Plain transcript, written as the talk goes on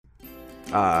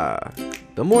Ah,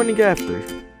 the morning after.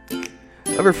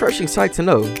 A refreshing sight to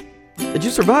know that you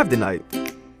survived the night.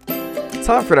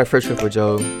 Time for that fresh cup of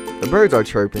joe. The birds are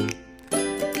chirping.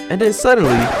 And then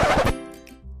suddenly,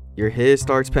 your head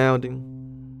starts pounding.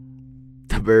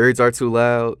 The birds are too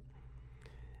loud.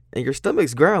 And your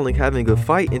stomach's growling, having a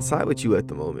fight inside with you at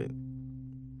the moment.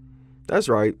 That's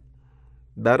right.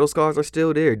 Battle scars are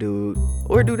still there, dude.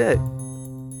 Or do that.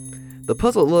 The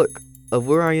puzzled look of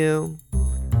where I am,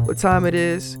 what time it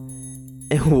is,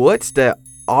 and what's that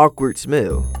awkward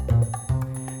smell.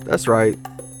 That's right.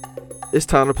 It's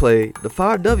time to play the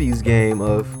 5 W's game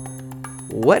of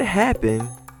what happened,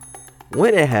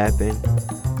 when it happened,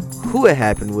 who it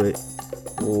happened with,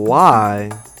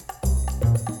 why,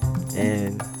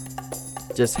 and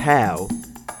just how.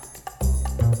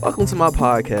 Welcome to my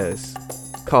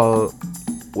podcast called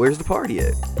Where's the Party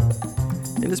At?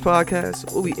 In this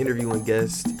podcast, we'll be interviewing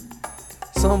guests.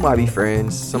 Some might be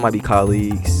friends, some might be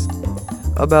colleagues,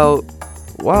 about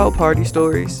wild party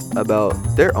stories, about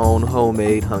their own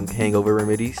homemade hangover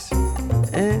remedies,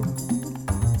 and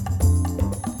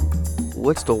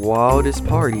what's the wildest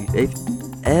party they've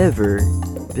ever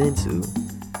been to.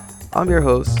 I'm your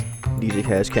host, DJ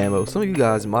Cash Camo. Some of you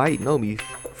guys might know me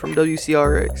from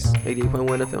WCRX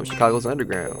 88.1 FM, Chicago's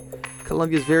Underground,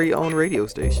 Columbia's very own radio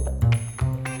station.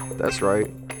 That's right,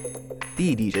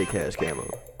 the DJ Cash Camo.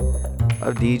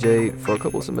 I've DJ'd for a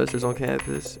couple semesters on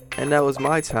campus, and that was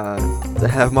my time to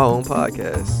have my own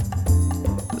podcast.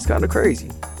 It's kind of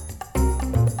crazy.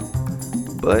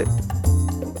 But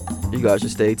you guys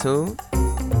should stay tuned,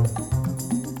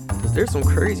 because there's some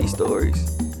crazy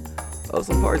stories of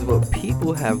some parties of what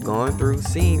people have gone through,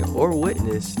 seen, or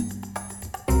witnessed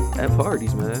at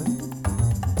parties, man.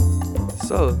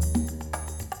 So,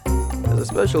 as a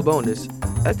special bonus,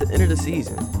 at the end of the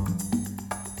season,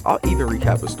 I'll even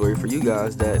recap a story for you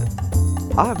guys that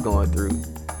I've gone through,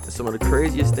 some of the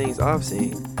craziest things I've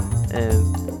seen, and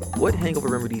what hangover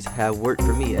remedies have worked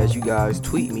for me, as you guys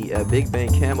tweet me at Big Bang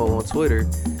Camo on Twitter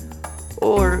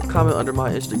or comment under my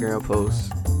Instagram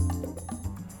posts.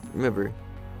 Remember,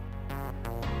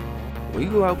 when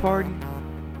you go out party,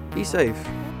 be safe,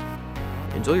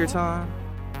 enjoy your time,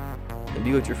 and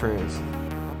be with your friends.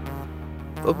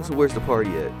 Welcome to Where's the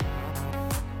Party At?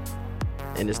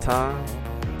 And it's time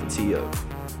to tee up.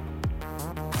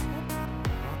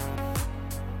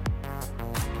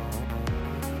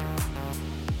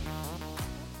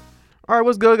 Alright,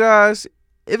 what's good, guys?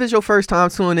 If it's your first time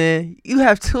tuning in, you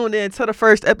have tuned in to the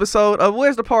first episode of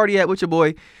Where's the Party At with your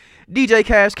boy, DJ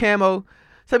Cash Camo.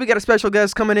 So we got a special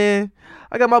guest coming in.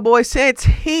 I got my boy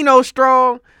Santino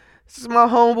Strong. This is my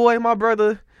homeboy, my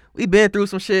brother. We been through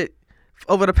some shit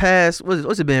over the past,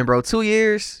 what's it been, bro? 2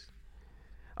 years?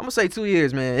 I'm gonna say 2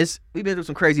 years, man. We've been through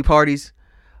some crazy parties.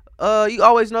 You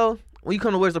always know when you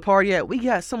come to Where's the Party At, we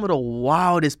got some of the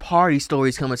wildest party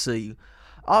stories coming to you.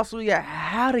 Also, we got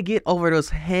how to get over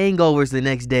those hangovers the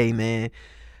next day, man.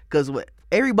 Because what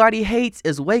everybody hates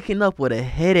is waking up with a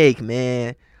headache,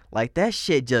 man. Like, that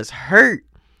shit just hurt.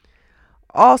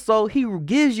 Also, he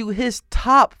gives you his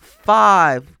top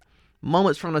 5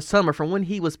 moments from the summer from when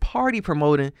he was party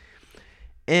promoting.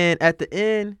 And at the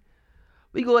end,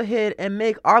 we go ahead and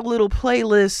make our little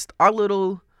playlist, our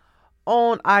little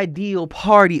own ideal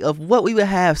party of what we would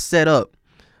have set up.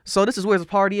 So this is Where's the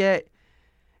Party At?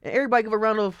 And everybody give a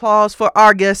round of applause for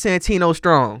our guest, Santino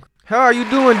Strong. How are you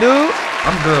doing, dude?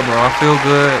 I'm good, bro. I feel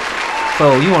good.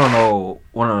 So you want to know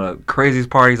one of the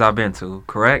craziest parties I've been to,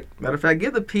 correct? Matter of fact,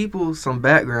 give the people some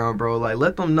background, bro. Like,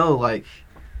 let them know, like,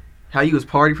 how you was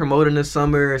party promoting this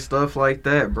summer and stuff like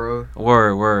that, bro.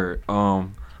 Word.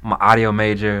 I'm an audio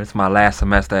major. It's my last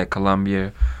semester at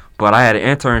Columbia. But I had an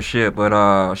internship with,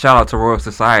 shout out to Royal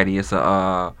Society. It's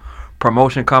a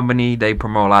promotion company. They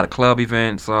promote a lot of club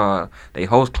events. They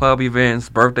host club events,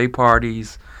 birthday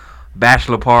parties,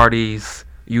 bachelor parties,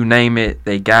 you name it,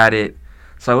 they got it.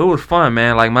 So it was fun,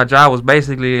 man. Like, my job was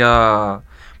basically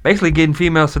getting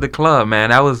females to the club, man.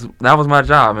 That was my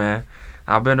job, man.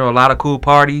 I've been to a lot of cool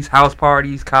parties, house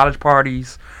parties, college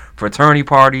parties, fraternity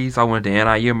parties. I went to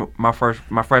NIU my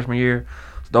freshman year.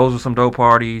 Those were some dope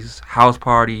parties, house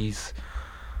parties,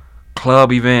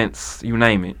 club events, you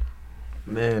name it.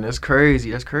 Man, that's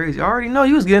crazy. I already know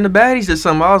you was getting the baddies or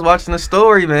something. I was watching the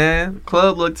story, man.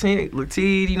 Club looked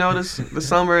teed, you know, the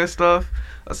summer and stuff.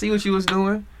 I see what you was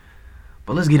doing.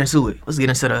 But let's get into it. Let's get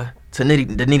into the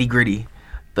nitty gritty.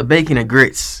 The bacon and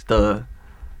grits, the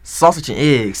sausage and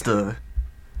eggs, the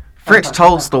French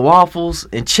toast, the waffles,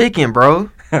 and chicken, bro.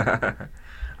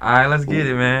 Alright, let's get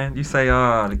it, man. You say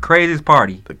the craziest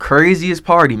party. The craziest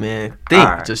party, man.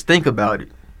 Just think about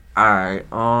it. Alright,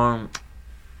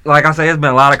 like I said, it's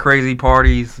been a lot of crazy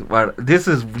parties, but this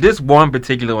one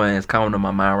particular one is coming to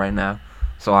my mind right now.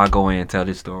 So I'll go in and tell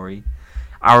this story.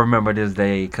 I remember this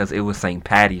day because it was St.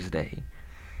 Patty's Day.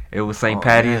 It was St.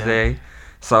 Patty's Day.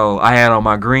 So I had on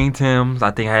my green Timbs.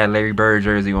 I think I had Larry Bird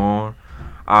jersey on.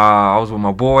 I was with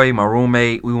my boy, my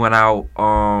roommate. We went out.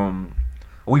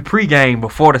 We pregame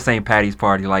before the St. Patty's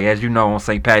party. Like, as you know, on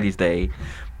St. Patty's Day,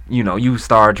 you know, you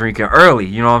start drinking early.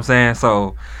 You know what I'm saying?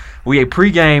 So we ate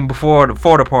pregame before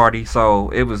the party. So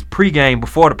it was pregame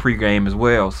before the pregame as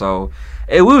well. So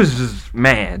it was just,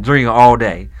 man, drinking all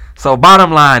day. So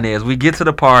bottom line is, we get to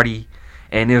the party,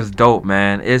 and it was dope,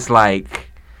 man. It's like,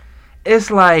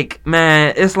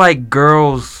 man, it's like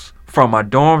girls from my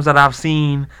dorms that I've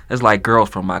seen. It's like girls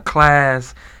from my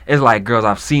class. It's like girls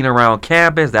I've seen around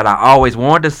campus that I always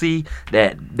wanted to see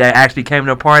that actually came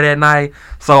to the party that night.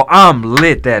 So I'm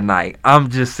lit that night. I'm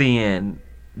just seeing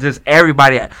just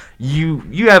everybody.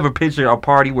 You ever picture a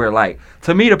party where, like,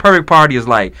 to me the perfect party is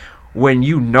like when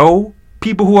you know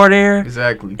people who are there.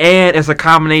 Exactly. And it's a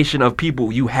combination of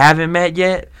people you haven't met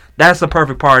yet. That's the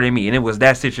perfect party to me, and it was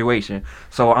that situation.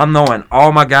 So I'm knowing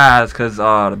all my guys because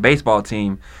the baseball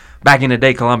team, back in the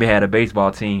day, Columbia had a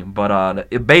baseball team, but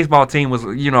the baseball team was,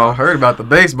 you know, I heard about the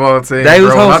baseball team. They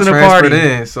was hosting the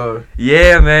party. So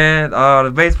yeah, man,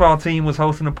 the baseball team was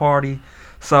hosting the party.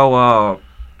 So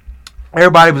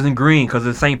everybody was in green because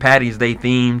it's St. Patty's Day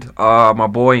themed. My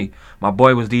boy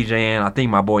was DJing. I think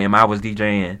my boy M.I. was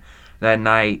DJing that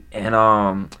night, and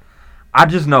I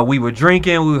just know we were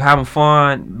drinking, we were having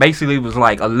fun. Basically, it was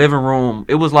like a living room.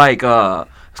 It was like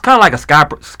it's kind of like a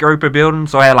skyscraper building,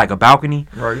 so it had like a balcony.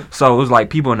 Right. So it was like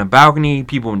people in the balcony,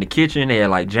 people in the kitchen. They had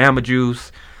like Jamba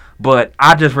Juice. But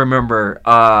I just remember,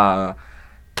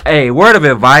 hey, word of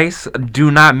advice: do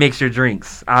not mix your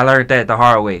drinks. I learned that the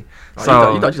hard way.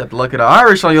 So you thought you had to look at the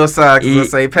Irish on your side because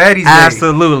it's St. Patty's Day.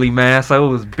 Absolutely, man. So it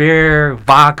was beer,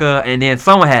 vodka, and then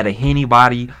someone had a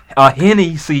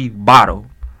Hennessy bottle.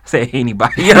 Say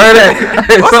anybody. You heard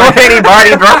that?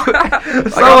 Anybody, bro.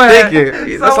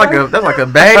 That's like a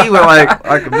baddie with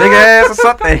like a big ass or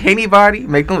something. Anybody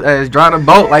make them drive a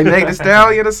boat like Meg Thee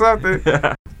Stallion or something.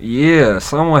 Yeah,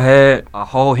 someone had a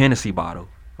whole Hennessy bottle.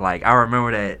 Like, I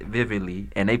remember that vividly,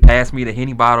 and they passed me the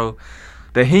Henny bottle,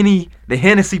 the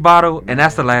Hennessy bottle, and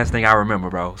that's the last thing I remember,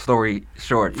 bro. Story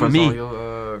short for me.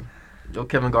 Your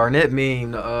Kevin Garnett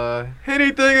meme.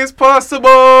 Anything is possible.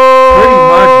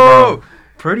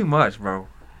 Pretty much, bro.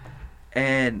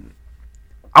 And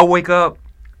I wake up,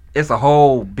 it's a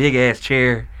whole big ass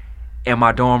chair in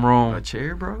my dorm room. A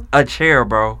chair, bro? A chair,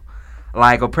 bro.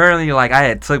 Like, apparently, like, I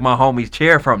had took my homie's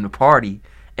chair from the party,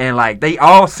 and like they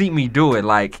all see me do it.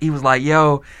 Like, he was like,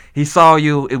 yo, he saw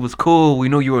you, it was cool, we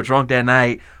knew you were drunk that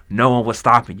night, no one was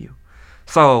stopping you.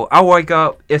 So I wake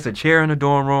up, it's a chair in the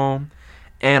dorm room,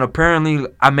 and apparently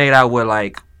I made out with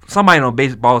like somebody on the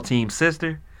baseball team's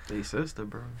sister. Hey, sister,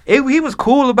 bro. He was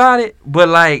cool about it, but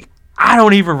like, I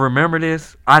don't even remember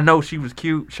this. I know she was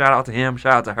cute. Shout out to him.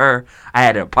 Shout out to her. I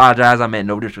had to apologize. I meant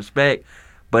no disrespect.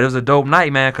 But it was a dope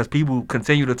night, man, because people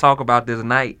continue to talk about this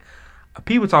night.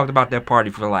 People talked about that party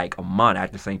for like a month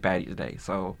after St. Patty's Day.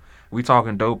 So we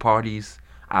talking dope parties.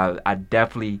 I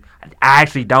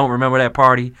actually don't remember that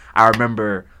party. I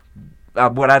remember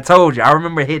what I told you. I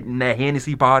remember hitting that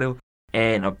Hennessy bottle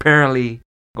and apparently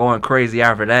going crazy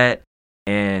after that.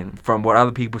 And from what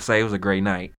other people say, it was a great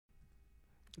night.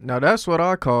 Now, that's what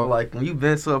I call, like, when you've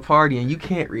been to a party and you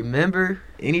can't remember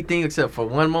anything except for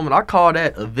one moment. I call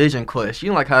that a vision quest. You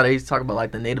know, like how they used to talk about,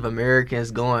 like, the Native Americans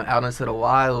going out into the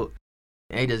wild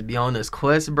and they just be on this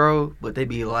quest, bro. But they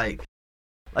be like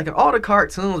in all the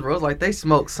cartoons, bro, it's like they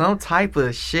smoke some type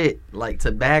of shit, like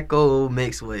tobacco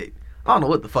mixed with, I don't know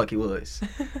what the fuck it was.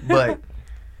 But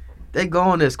they go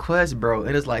on this quest, bro,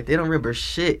 and it's like they don't remember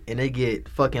shit, and they get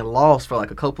fucking lost for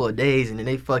like a couple of days, and then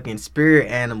they fucking spirit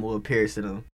animal appears to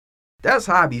them. That's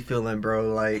how I be feeling,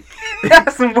 bro. Like,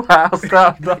 that's some wild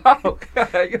stuff, dog.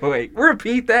 Wait,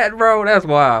 repeat that, bro. That's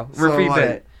wild. Repeat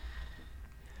that.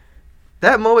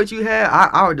 That moment you had,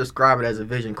 I would describe it as a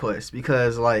vision quest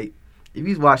because, like, if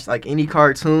you watch like any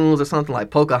cartoons or something like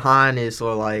Pocahontas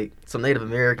or like some Native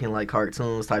American like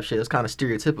cartoons type shit, it's kind of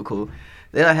stereotypical.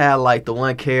 They'll have like the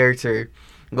one character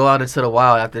go out into the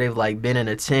wild after they've like been in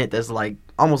a tent that's like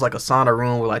almost like a sauna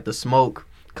room where like the smoke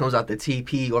comes out the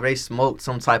teepee, or they smoked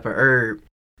some type of herb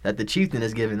that the chieftain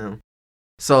is giving them.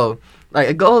 So like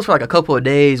it goes for like a couple of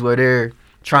days where they're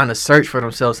trying to search for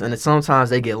themselves, and then sometimes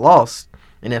they get lost,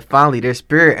 and then finally their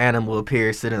spirit animal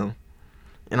appears to them.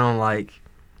 And I'm like,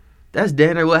 that's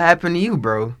damn near what happened to you,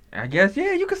 bro. I guess,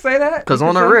 yeah, you could say that. Cause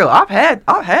on the real, I've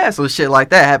had some shit like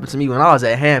that happen to me when I was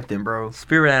at Hampton, bro.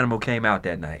 Spirit animal came out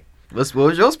that night. What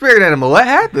was your spirit animal? What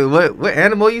happened? What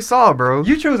animal you saw, bro?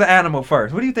 You choose an animal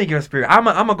first. What do you think your spirit? I'm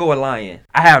gonna go with lion.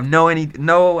 I have no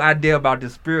idea about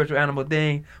this spiritual animal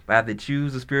thing, but I have to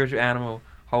choose a spiritual animal.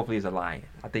 Hopefully, it's a lion.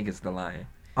 I think it's the lion.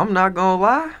 I'm not gonna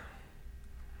lie.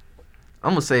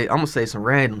 I'm gonna say some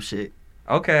random shit.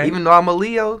 Okay. Even though I'm a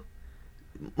Leo,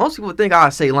 most people think I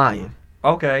say lion.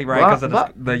 Okay, right? Because of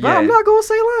but I'm not gonna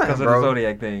say lion, because of bro. the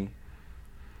zodiac thing.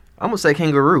 I'm gonna say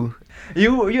kangaroo.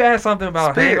 You asked something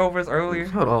about Spirit. hangovers earlier.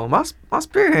 Hold on, my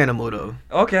spirit animal though.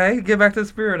 Okay, get back to the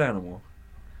spirit animal.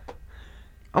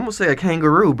 I'm gonna say a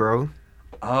kangaroo, bro.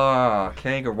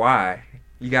 Kangaroo. Why?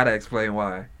 You gotta explain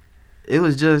why. It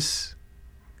was just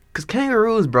cause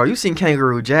kangaroos, bro. You seen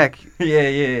Kangaroo Jack?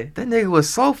 Yeah. That nigga was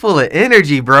so full of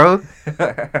energy, bro.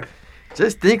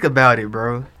 Just think about it,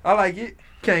 bro. I like it.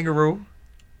 Kangaroo.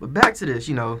 But back to this,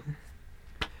 when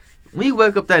you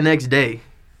wake up that next day,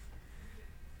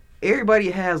 everybody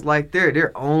has like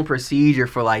their own procedure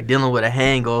for like dealing with a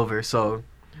hangover. So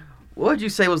what would you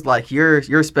say was like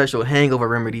your special hangover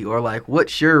remedy, or like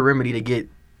what's your remedy to get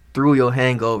through your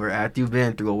hangover after you've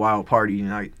been through a wild party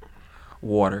night?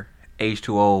 Water.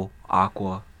 H2O,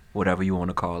 aqua, whatever you want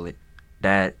to call it.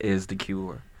 That is the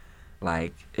cure.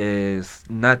 Like, is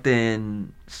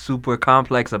nothing super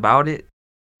complex about it.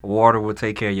 Water will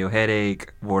take care of your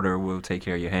headache. Water will take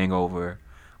care of your hangover.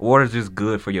 Water is just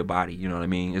good for your body. You know what I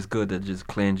mean? It's good to just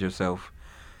cleanse yourself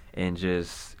and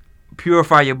just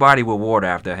purify your body with water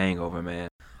after a hangover, man.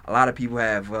 A lot of people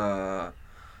have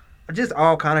just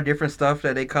all kind of different stuff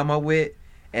that they come up with,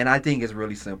 and I think it's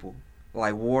really simple.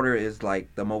 Like, water is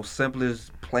like the most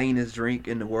simplest, plainest drink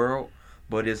in the world,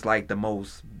 but it's like the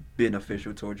most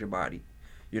beneficial towards your body.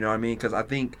 You know what I mean? Because I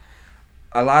think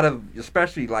a lot of,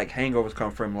 especially like hangovers,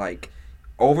 come from like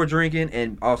over drinking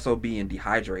and also being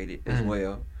dehydrated as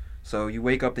well. So you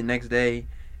wake up the next day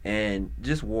and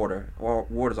just water.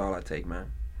 Water's all I take,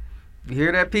 man. You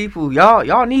hear that, people?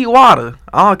 Y'all need water.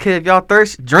 I don't care if y'all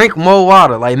thirsty. Drink more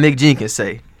water, like Mick Jenkins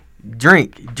say.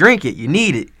 Drink it. You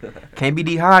need it. Can't be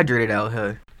dehydrated out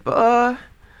here. But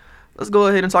let's go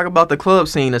ahead and talk about the club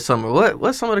scene this summer.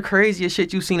 What's some of the craziest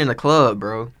shit you seen in the club,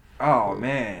 bro? Oh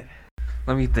man,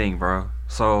 let me think, bro.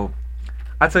 So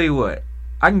I tell you what,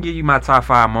 I can give you my top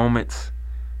 5 moments,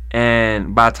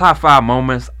 and by top 5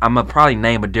 moments, I'm gonna probably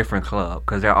name a different club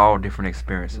because they're all different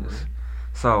experiences.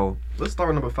 So let's start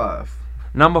with number 5.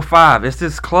 Number 5, it's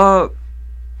this club.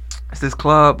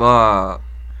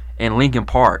 In Lincoln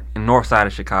Park, in north side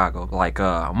of Chicago. Like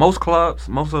most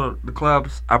of the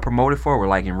clubs I promoted for were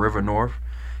like in River North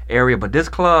area, but this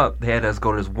club, they had us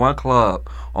go to this one club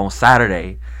on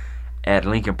Saturday at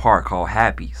Lincoln Park called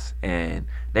Happy's, and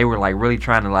they were like really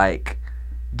trying to like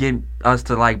get us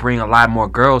to like bring a lot more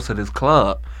girls to this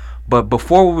club. But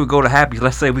before we would go to Happy's,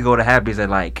 let's say we go to Happy's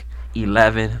at like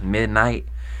 11 midnight,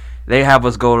 they have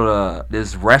us go to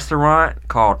this restaurant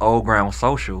called Old Ground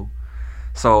Social.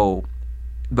 So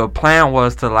the plan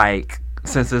was to, like,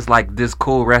 since it's like this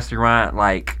cool restaurant,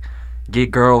 like,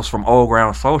 get girls from Old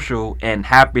Ground Social, and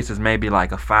Happy's is maybe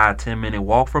like a 5-10 minute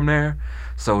walk from there.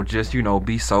 So just,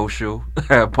 be social,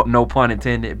 no pun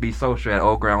intended, be social at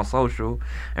Old Ground Social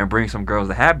and bring some girls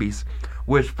to Happy's.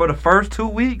 Which for the first 2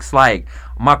 weeks, like,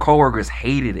 my coworkers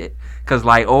hated it, cause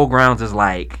like Old Grounds is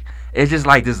like, it's just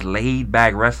like this laid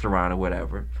back restaurant or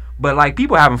whatever. But like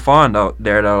people having fun though.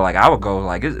 Like I would go,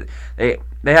 like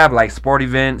they have like sport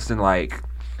events and like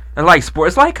sport.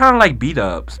 It's like kind of like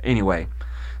B-dubs anyway.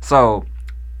 So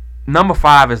number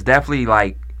 5 is definitely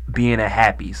like being at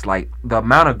Happy's. Like the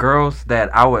amount of girls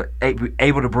that I would be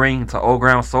able to bring to Old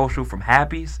Ground Social from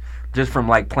Happy's, just from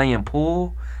like playing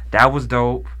pool, that was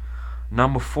dope.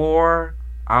 Number 4,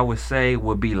 I would say,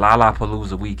 would be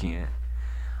Lollapalooza weekend.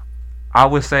 I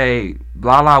would say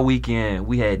Lala weekend,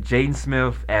 we had Jaden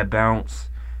Smith at Bounce,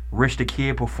 Rich the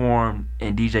Kid performed,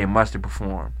 and DJ Mustard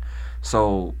performed.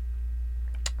 So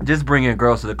just bringing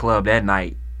girls to the club that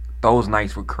night, those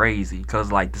nights were crazy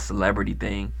because like the celebrity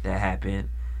thing that happened.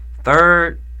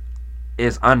 3rd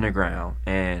is Underground,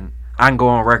 and I can go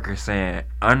on record saying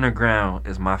Underground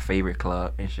is my favorite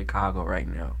club in Chicago right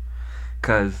now.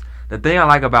 Because the thing I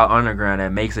like about Underground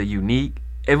that makes it unique,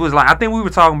 it was like, I think we were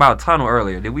talking about Tunnel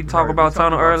earlier. Did we talk about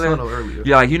Tunnel earlier?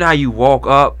 Yeah, like, you know how you walk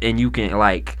up and you can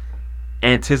like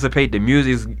anticipate the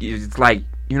music. It's like,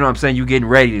 you know what I'm saying, you getting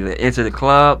ready to enter the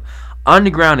club.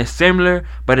 Underground is similar,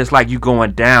 but it's like you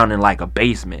going down in like a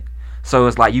basement. So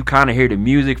it's like you kind of hear the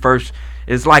music first.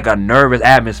 It's like a nervous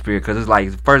atmosphere because it's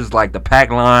like, first it's like the pack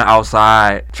line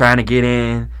outside trying to get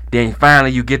in. Then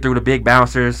finally you get through the big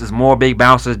bouncers. There's more big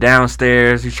bouncers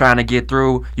downstairs. You're trying to get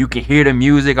through. You can hear the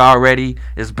music already.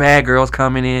 There's bad girls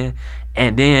coming in.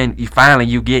 And then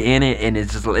you get in it, and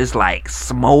it's like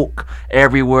smoke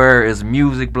everywhere. It's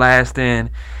music blasting.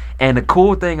 And the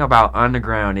cool thing about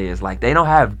underground is like they don't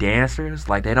have dancers,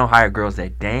 like they don't hire girls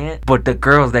that dance, but the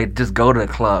girls that just go to the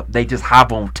club, they just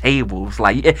hop on tables.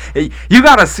 Like you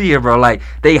gotta see it, bro. Like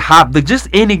they hop, just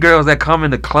any girls that come in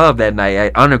the club that night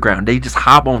at underground, they just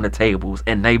hop on the tables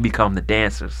and they become the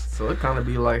dancers. So it kind of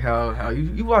be like how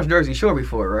you watched Jersey Shore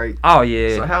before, right? Oh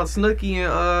yeah. So how Snooki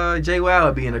and Jay Wow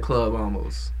would be in the club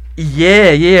almost.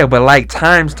 Yeah, but like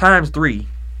times 3.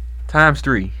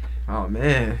 Oh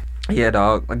man. Yeah,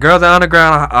 dog. The girls at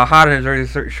underground are hotter than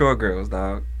Jersey Shore girls,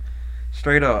 dog.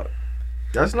 Straight up.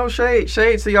 That's no shade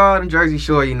to y'all in Jersey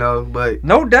Shore, you know, but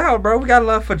no doubt, bro. We got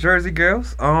love for Jersey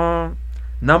girls.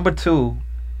 Number 2,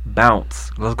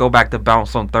 Bounce. Let's go back to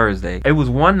Bounce on Thursday. It was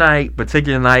one night,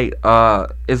 particular night.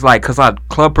 It's like cause I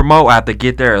club promote, I have to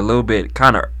get there a little bit,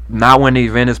 kind of not when the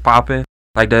event is popping.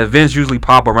 Like the events usually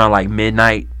pop around like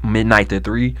midnight to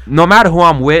 3. No matter who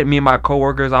I'm with, me and my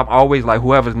coworkers, I'm always like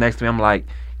whoever's next to me, I'm like,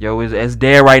 yo, it's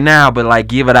dead right now, but like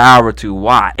give it an hour or two.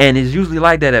 Why? And it's usually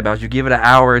like that about you. Give it an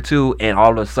hour or two, and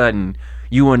all of a sudden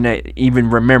you wouldn't even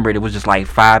remember it. It was just like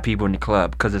 5 people in the club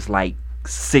because it's like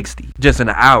 60 just in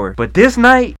an hour. But this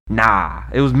night, nah,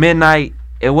 it was midnight.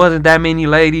 It wasn't that many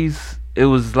ladies. It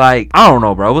was like, I don't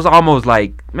know, bro. It was almost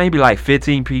like maybe like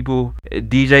 15 people.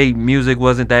 DJ music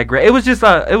wasn't that great. It was just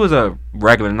it was a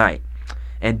regular night.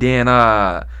 And then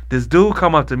this dude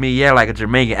come up to me, yeah, like a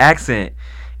Jamaican accent.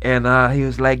 And he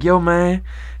was like, yo, man.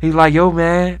 He's like, yo,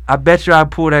 man, I bet you I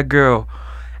pull that girl.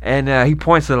 And he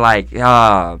points to like,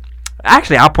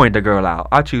 actually, I'll point the girl out.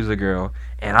 I'll choose a girl.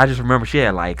 And I just remember she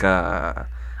had like, I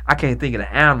can't think of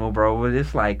the animal, bro. But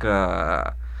it's like,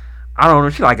 I don't know.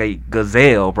 She like a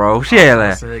gazelle, bro. She had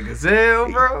like a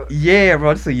gazelle, bro. Yeah,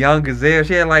 bro. This is a young gazelle.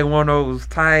 She had like one of those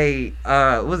tight,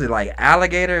 was it like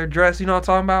alligator dress? You know what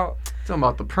I'm talking about? Talking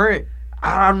about the print.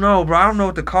 I don't know, bro. I don't know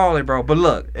what to call it, bro. But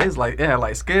look, it's like it had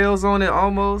like scales on it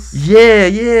almost. Yeah.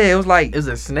 It was like it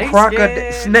snake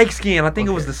skin. Snake skin. I think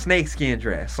it was the snake skin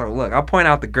dress. So look, I'll point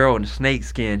out the girl in the snake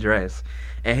skin dress,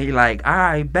 and he like, all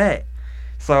right, bet.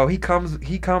 So he comes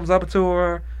up to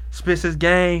her, spits his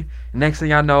game. Next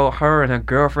thing I know, her and her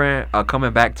girlfriend are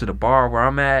coming back to the bar where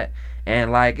I'm at,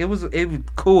 and like it was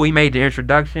cool. He made the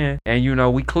introduction, and you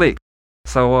know we clicked.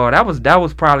 So that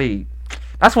was probably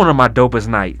that's one of my dopest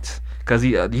nights. Cause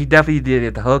he definitely did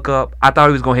it to hook up. I thought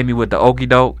he was gonna hit me with the okie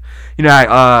doke. You know,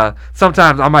 like,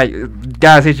 sometimes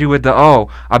guys hit you with the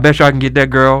I bet you I can get that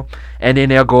girl, and then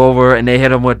they'll go over and they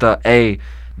hit him with the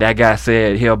that guy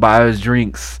said he'll buy us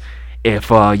drinks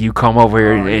if you come over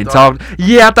here and talk.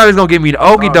 Yeah, I thought he was gonna give me the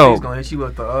okie doke. He's gonna hit you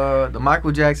with the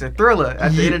Michael Jackson Thriller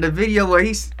at the end of the video where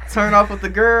he turned off with the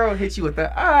girl, hit you with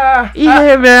the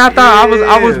Yeah, man. I thought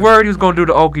I was worried he was gonna do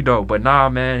the okie doke, but nah,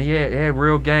 man. He had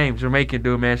real game. Jamaican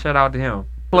dude, man. Shout out to him.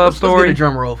 Club story. Let's get a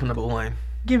drum roll for number 1.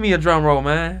 Give me a drum roll,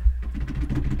 man.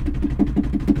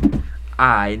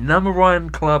 Alright, number 1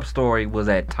 club story was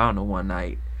at Tunnel one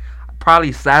night.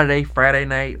 Probably Saturday, Friday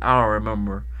night. I don't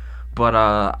remember. But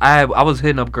I was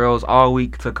hitting up girls all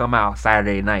week to come out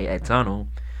Saturday night at Tunnel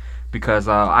because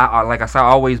I like I said, I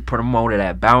always promoted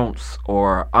at Bounce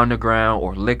or Underground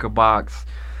or Liquor Box.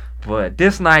 But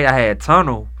this night I had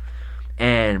Tunnel,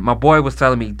 and my boy was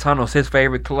telling me Tunnel's his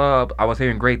favorite club. I was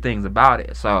hearing great things about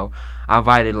it, so I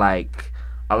invited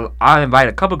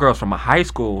a couple girls from my high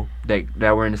school that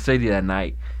were in the city that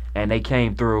night, and they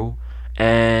came through.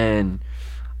 And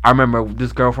I remember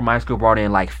this girl from my high school brought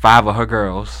in like 5 of her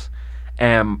girls.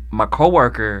 And my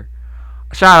coworker,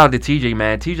 shout out to TJ,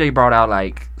 man. TJ brought out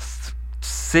like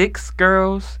 6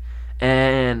 girls,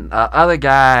 and other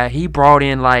guy, he brought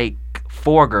in like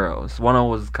 4 girls. One of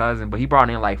them was his cousin, but he brought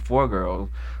in like 4 girls.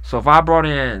 So if I brought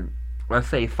in, let's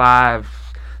say 5,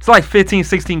 it's like 15,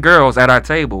 16 girls at our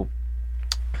table.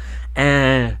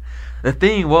 And the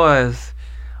thing was,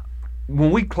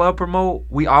 when we club promote,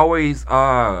 we always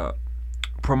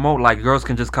promote like girls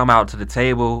can just come out to the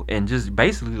table and just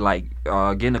basically like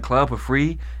get in the club for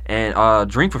free and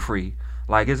drink for free.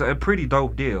 Like it's a pretty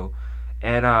dope deal.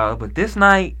 And but this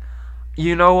night,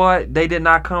 you know what, they did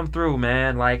not come through,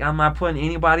 man. Like I'm not putting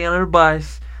anybody under the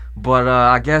bus, but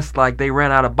I guess like they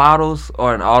ran out of bottles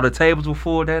or all the tables were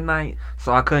full that night,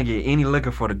 so I couldn't get any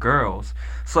liquor for the girls.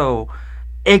 So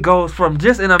it goes from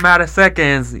just in a matter of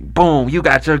seconds, boom, you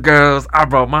got your girls, I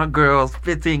brought my girls,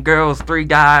 15 girls, 3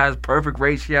 guys, perfect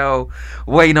ratio,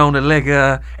 waiting on the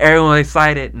liquor, everyone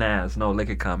excited. Nah, there's no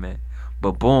liquor coming.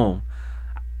 But boom,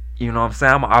 you know what I'm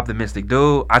saying? I'm an optimistic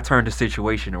dude. I turned the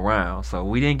situation around. So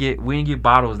we didn't get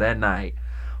bottles that night.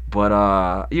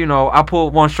 But you know, I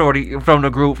pulled one shorty from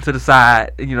the group to the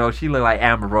side. You know, she looked like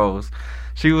Amber Rose.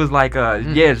 She was like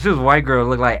yeah, she was a white girl,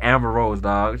 looked like Amber Rose,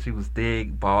 dog. She was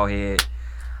thick, bald head,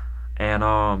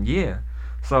 and yeah.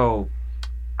 So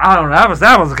I don't know.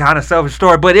 That was a kind of selfish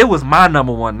story, but it was my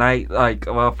number one night. Like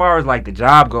as far as like the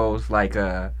job goes, like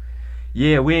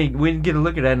yeah, we didn't get to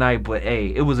look at that night, but hey,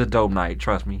 it was a dope night.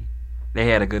 Trust me, they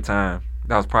had a good time.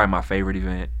 That was probably my favorite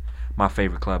event, my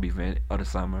favorite club event of the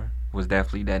summer was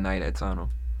definitely that night at Tunnel.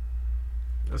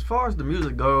 As far as the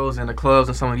music goes and the clubs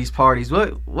and some of these parties,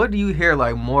 what do you hear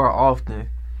like more often?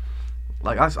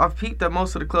 Like I've peeped that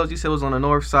most of the clubs you said was on the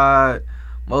north side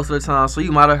most of the time, so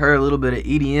you might have heard a little bit of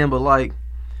EDM, but like,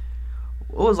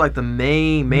 what was like the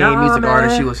main music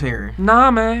artist you was hearing?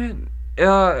 Nah, man.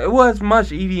 It wasn't much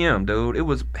EDM, dude. It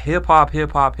was hip hop.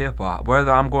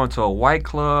 Whether I'm going to a white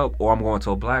club or I'm going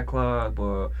to a black club,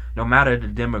 or no matter the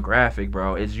demographic,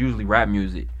 bro, it's usually rap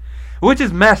music, which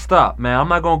is messed up, man. I'm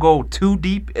not gonna go too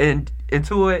deep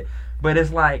into it, but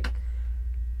it's like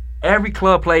every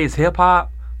club plays hip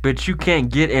hop, but you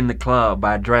can't get in the club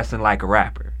by dressing like a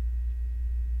rapper.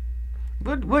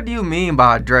 What do you mean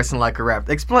by dressing like a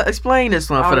rapper? Explain this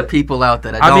one for the people out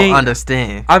there that don't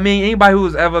understand. I mean, anybody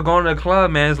who's ever gone to a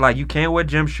club, man, it's like you can't wear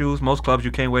gym shoes. Most clubs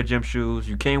you can't wear gym shoes.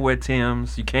 You can't wear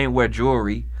Timbs. You can't wear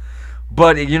jewelry.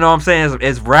 But you know what I'm saying?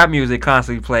 It's rap music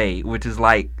constantly played, which is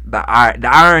like the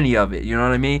irony of it. You know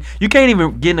what I mean? You can't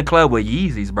even get in the club with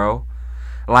Yeezys, bro.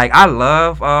 Like I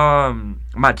love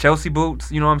my Chelsea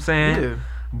boots. You know what I'm saying? Yeah.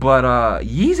 But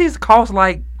Yeezys cost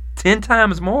like 10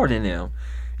 times more than them.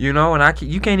 You know, and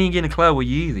you can't even get in the club with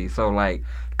Yeezy. So, like,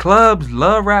 clubs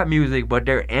love rap music, but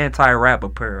they're anti-rap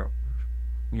apparel.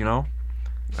 You know?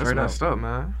 That's messed up,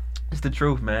 man. It's the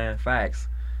truth, man. Facts.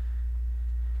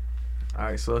 All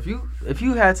right, so if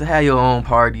you had to have your own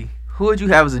party, who would you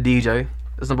have as a DJ?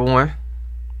 That's number one.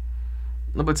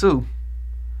 Number two,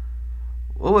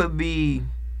 what would be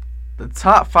the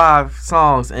top 5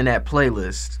 songs in that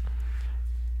playlist?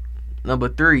 Number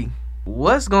three,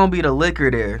 what's gonna be the liquor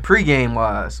there, pregame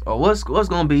wise, or what's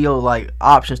gonna be your like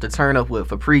options to turn up with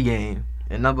for pregame?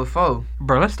 And number 4,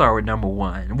 bro, let's start with number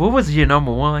 1. What was your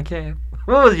number 1, Kev?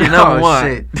 What was your number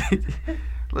 1? Shit.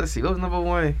 Let's see, what was number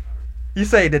 1? You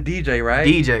say the DJ, right?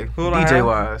 DJ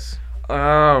wise.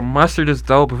 Mustard is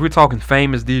dope. If we're talking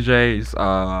famous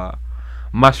DJs,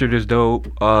 Mustard is dope.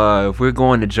 If we're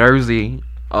going to Jersey,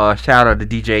 shout out to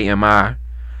DJ MI.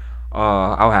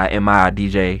 I'll have MI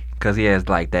DJ because he has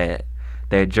like that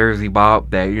Jersey bop,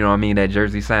 that, you know what I mean, that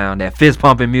Jersey sound, that fist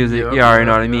pumping music. You already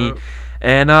know what I mean.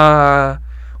 And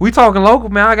we talking local,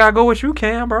 man. I gotta go with you,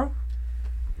 Cam, bro.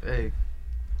 Hey,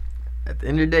 at the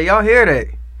end of the day, y'all hear that?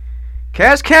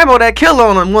 Cash Camo, that killer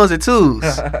on them ones and twos.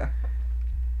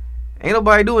 Ain't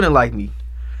nobody doing it like me.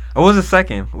 What's the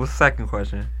second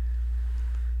question?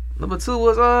 Number 2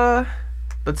 was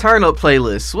the turn up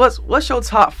playlist. What's your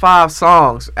top 5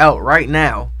 songs out right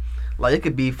now? Like, it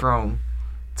could be from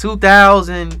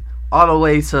 2000 all the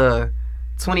way to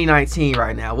 2019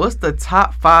 right now. What's the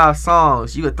top 5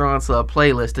 songs you would throw into a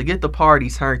playlist to get the party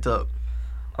turned up?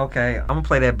 Okay, I'm gonna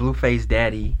play that Blueface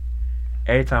Daddy.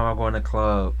 Every time I go in the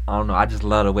club, I don't know, I just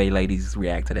love the way ladies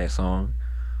react to that song.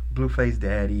 Blueface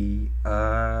Daddy.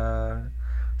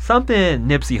 Something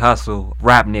Nipsey Hussle,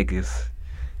 Rap Niggas.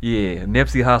 Yeah,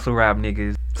 Nipsey Hussle, Rap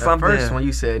Niggas. That first one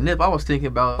you said Nip, I was thinking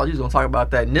about, I thought you was going to talk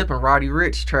about that Nip and Roddy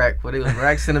Ricch track where they was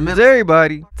Racks in the Middle.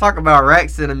 Everybody talk about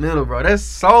Racks in the Middle, bro. There's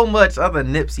so much other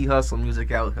Nipsey Hussle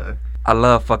music out here. I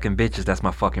love fucking bitches. That's my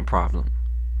fucking problem.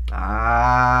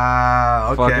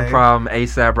 Okay. Fucking problem,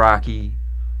 A$AP Rocky.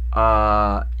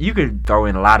 You could throw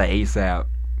in a lot of A$AP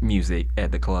music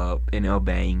at the club and it'll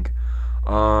bang.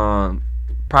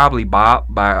 Probably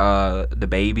Bop by The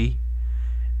Baby.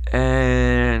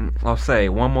 And I'll say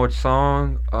one more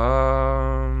song.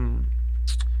 I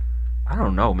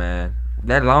don't know, man.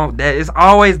 That is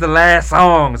always the last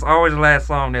song. It's always the last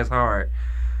song that's hard.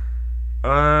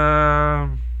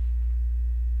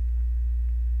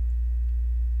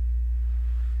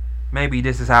 Maybe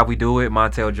This Is How We Do It,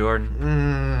 Montel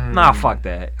Jordan. Nah, fuck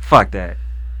that.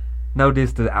 No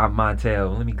diss to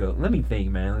Montel. Let me go. Let me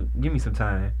think, man. Give me some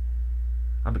time.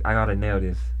 I gotta nail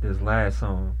this last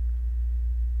song.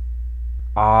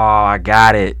 Oh, I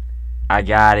got it.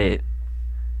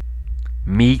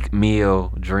 Meek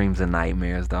Mill, Dreams and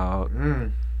Nightmares, dog.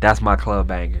 That's my club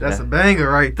banger. That's a banger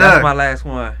right there. That's my last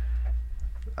one.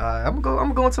 I'm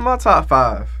gonna go into my top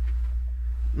 5.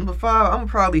 Number 5, I'm gonna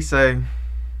probably say,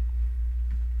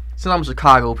 since I'm a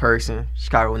Chicago person,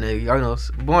 Chicago nigga, I know,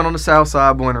 born on the South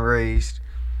Side, born and raised,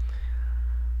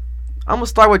 I'm gonna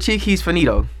start with Chief Keef's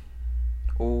Finito.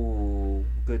 Ooh,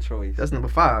 good choice. That's number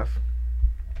 5.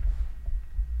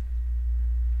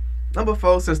 Number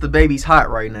 4, since the baby's hot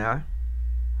right now,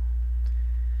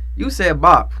 You said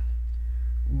bop,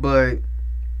 but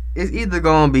it's either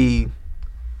gonna be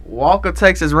Walker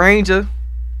Texas Ranger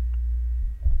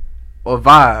or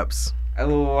Vibes.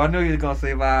 Oh, I knew you was gonna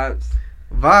say Vibes.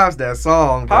 Vibes, that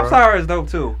song, bro. Popstar is dope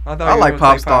too. I like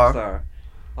Popstar.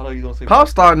 I thought you were gonna say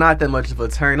Popstar not that much of a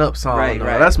turn up song. Right, though.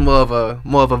 right. That's more of a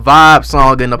vibe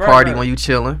song in the Right, party right. when you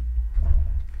chilling.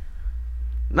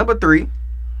 Number 3.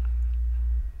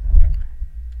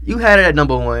 You had it at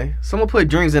number 1. Someone put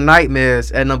Dreams and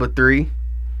Nightmares at number 3.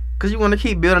 Cause you want to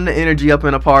keep building the energy up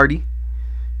in the party.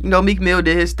 You know, Meek Mill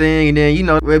did his thing, and then, you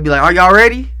know, we'll be like, are y'all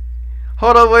ready?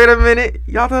 Hold up, wait a minute.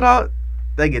 Y'all thought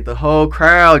they get the whole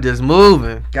crowd just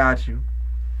moving. Got you.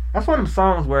 That's one of them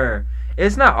songs where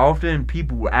it's not often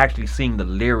people will actually sing the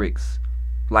lyrics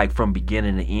like from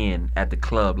beginning to end at the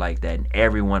club like that, and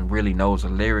everyone really knows the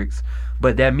lyrics.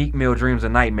 But that Meek Mill Dreams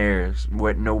and Nightmares,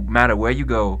 where no matter where you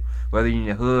go, whether you're in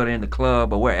the hood, in the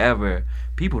club, or wherever,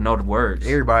 people know the words.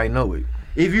 Everybody know it.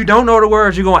 If you don't know the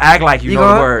words, you're gonna act like you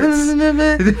know the words.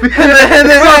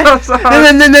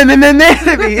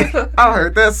 I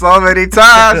heard that so many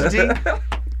times, G.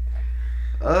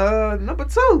 Number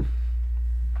 2.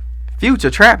 Future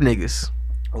Trap Niggas.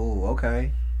 Oh,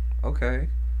 okay.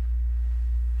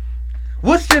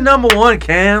 What's your number 1,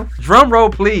 Cam? Drum roll,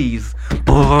 please.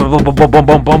 Boom, boom, boom, boom, boom,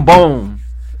 boom, boom, boom.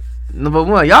 Number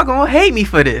 1. Y'all gonna hate me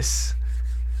for this.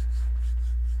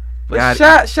 But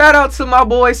Got shout out to my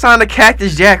boy signed to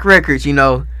Cactus Jack Records, you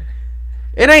know.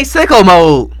 It ain't sicko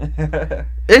mode.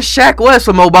 It's Shaq West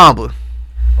from Obama.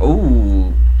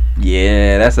 Ooh,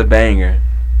 yeah, that's a banger.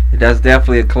 That's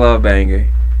definitely a club banger.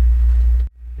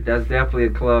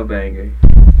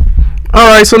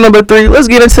 Alright, so number 3, let's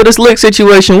get into this lick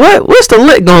situation. What's the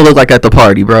lick gonna look like at the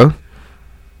party, bro?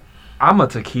 I'm a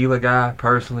tequila guy,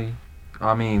 personally.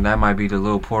 I mean, that might be the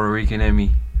little Puerto Rican in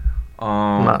me.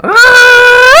 But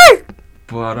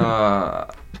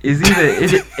it's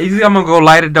either I'm gonna go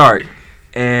light or dark,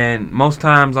 and most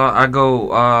times I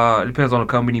go. It depends on the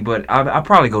company, but I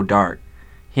probably go dark.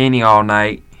 Henny all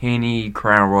night, Henny,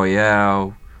 Crown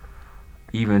Royale,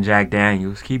 even Jack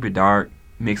Daniels. Keep it dark.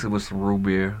 Mix it with some root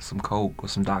beer, some Coke, or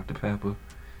some Dr. Pepper.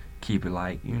 Keep it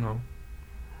light, you know.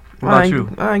 What about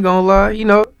you? I ain't gonna lie, you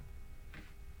know.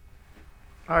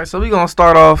 Alright, so we gonna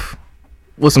start off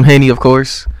with some Henny, of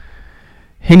course.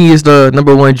 Henny is the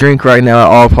number 1 drink right now at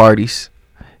all parties.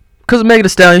 Cause of Megan Thee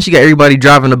Stallion, she got everybody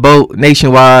driving the boat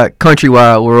nationwide,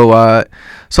 countrywide, worldwide.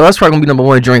 So that's probably gonna be number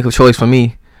 1 drink of choice for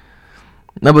me.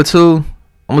 Number 2, I'm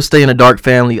gonna stay in the dark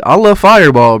family. I love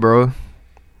Fireball, bro.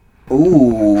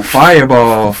 Ooh,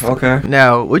 Fireball. Okay.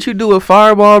 Now, what you do with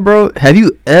Fireball, bro? Have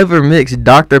you ever mixed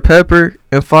Dr. Pepper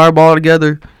and Fireball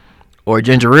together? Or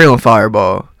ginger ale and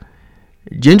Fireball?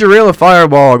 Ginger ale and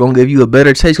Fireball are gonna give you a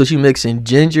better taste because you mixing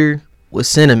ginger with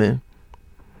cinnamon.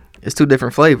 It's 2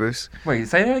 different flavors. Wait,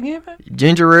 say that again, man?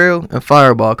 Ginger ale and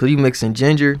Fireball, because you mixing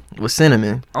ginger with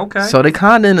cinnamon. Okay. So they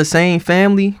kind of in the same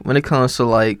family when it comes to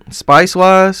like spice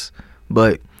wise,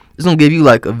 but it's gonna give you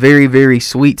like a very, very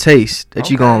sweet taste that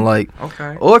you gonna like.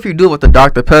 Okay. Or if you do it with the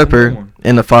Dr. Pepper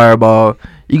and the Fireball,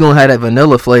 you gonna have that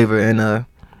vanilla flavor and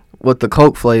with the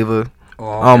Coke flavor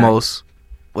almost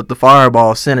with the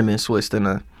Fireball cinnamon switched in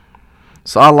there.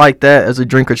 So I like that as a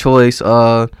drink of choice.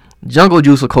 Jungle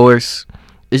Juice, of course,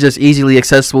 is just easily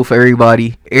accessible for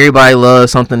everybody. Everybody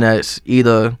loves something that's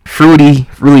either fruity,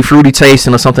 really fruity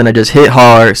tasting, or something that just hit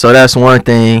hard. So that's one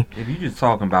thing. If you just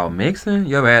talking about mixing,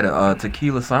 you ever had a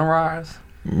tequila sunrise?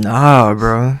 Nah,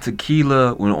 bro.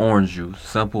 Tequila with orange juice.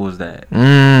 Simple as that.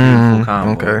 Beautiful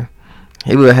combo. Okay.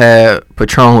 He would have had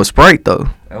Patron with Sprite, though.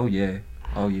 Oh, yeah.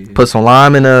 Put some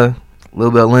lime in a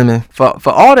little bit of lemon. For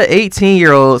all the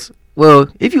 18-year-olds, well,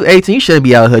 if you 18, you shouldn't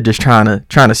be out here just trying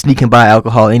to sneak and buy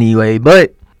alcohol anyway.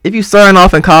 But if you starting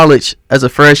off in college as a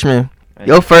freshman,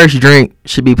 your first drink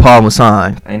should be Paul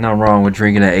Masson. Ain't nothing wrong with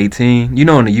drinking at 18. You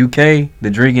know, in the UK, the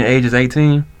drinking age is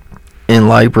 18. And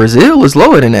like Brazil is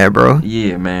lower than that, bro.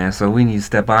 Yeah, man. So we need to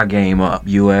step our game up,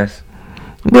 US.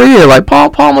 But yeah, like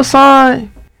Paul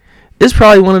Masson is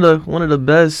probably one of the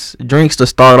best drinks to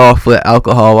start off with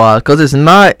alcohol wise, because it's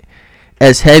not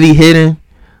as heavy hitting,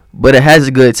 but it has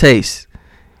a good taste.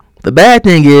 The bad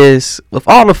thing is, with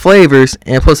all the flavors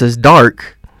and plus it's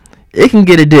dark, it can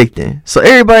get addicting. So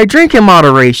everybody drink in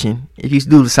moderation if you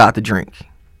do decide to drink.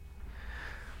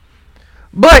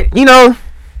 But, you know,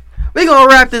 we're going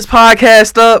to wrap this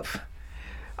podcast up.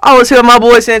 I was here with my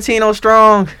boy Santino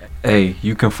Strong. Hey,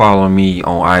 you can follow me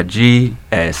on IG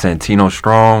at Santino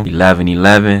Strong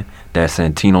 1111. That's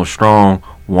Santino Strong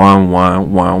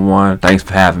 1111. Thanks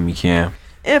for having me, Cam.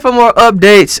 And for more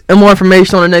updates and more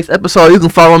information on the next episode, you can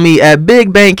follow me at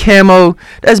Big Bank Camo.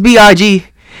 That's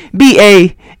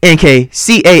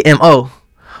BIGBANKCAMO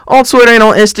on Twitter and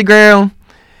on Instagram.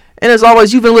 And as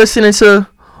always, you've been listening to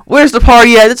Where's the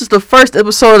Party At? This is the first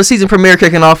episode of the season premiere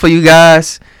kicking off for you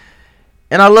guys.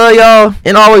 And I love y'all.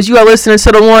 And always, you are listening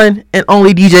to the one and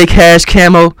only DJ Cash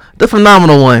Camo, the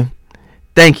phenomenal one.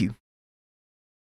 Thank you.